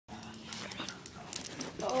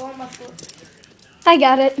Oh, my foot. I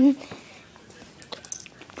got it.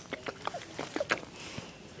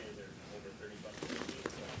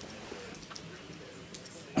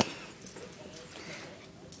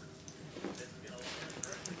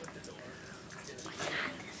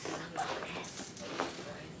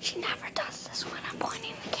 She never does this when I'm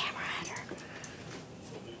pointing the camera at her.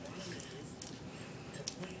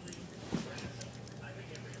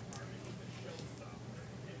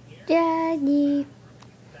 Daddy.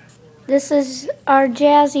 This is our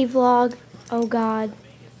Jazzy vlog. Oh God.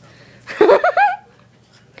 She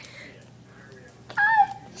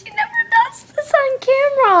never does this on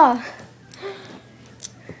camera.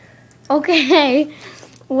 Okay.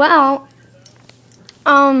 Well,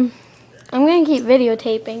 I'm gonna keep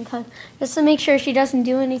videotaping just to make sure she doesn't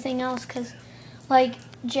do anything else, cause like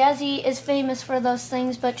Jazzy is famous for those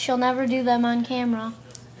things, but she'll never do them on camera.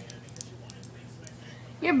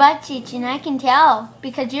 You're butt cheating, I can tell,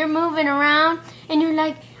 because you're moving around and you're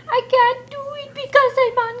like, I can't do it because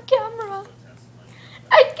I'm on camera.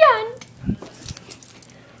 I can't.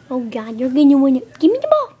 Oh God, you're gonna wanna give me the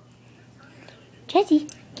ball. Jazzy,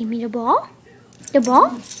 give me the ball. The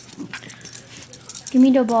ball. Give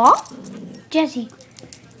me the ball. Jazzy,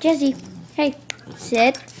 Jazzy, hey,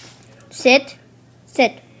 sit, sit,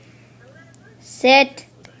 sit, sit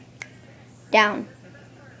down.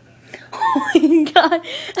 Oh my God,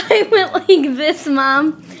 I went like this,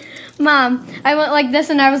 Mom. Mom, I went like this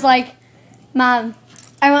and I was like, Mom,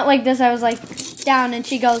 I went like this, I was like, down, and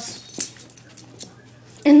she goes,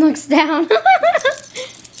 and looks down.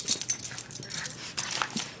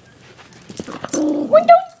 Oh,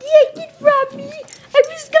 don't take it from me. I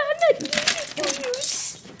was gonna give it to you.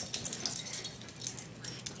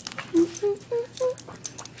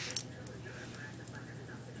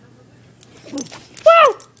 Wow!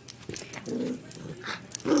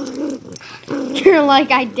 You're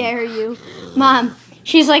like, I dare you. Mom,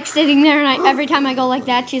 she's like sitting there, and every time I go like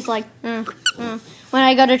that, she's like, When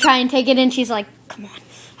I go to try and take it in, she's like, come on,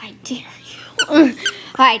 I dare you.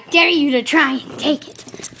 I dare you to try and take it.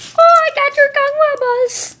 Oh, I got your tongue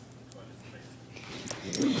bubbles.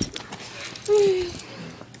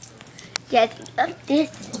 Jazzy, look this.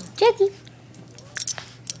 Jazzy.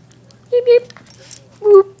 Beep, beep.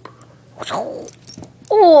 Whoop.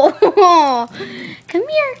 Oh, come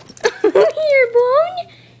here. Here, Bone.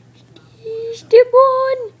 Step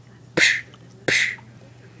on.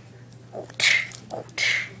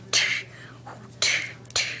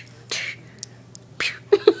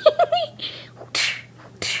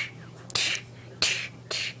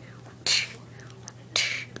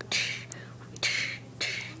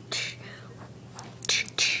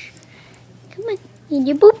 Come on. In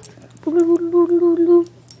your boop.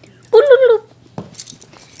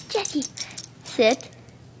 Jazzy, sit.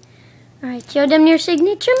 Alright, show them your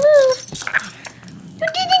signature move. You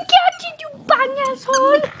didn't catch it, you bang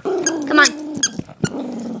asshole. Come on.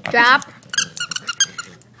 Drop.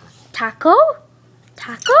 Taco?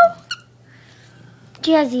 Taco?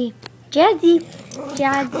 Jazzy. Jazzy.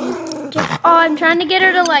 Jazzy. Oh, I'm trying to get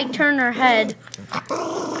her to like turn her head.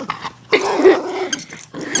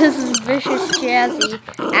 This is vicious Jazzy.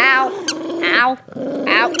 Ow. Ow.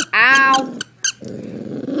 Ow. Ow.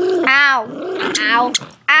 Ow. Ow.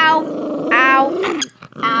 Ow. Ow.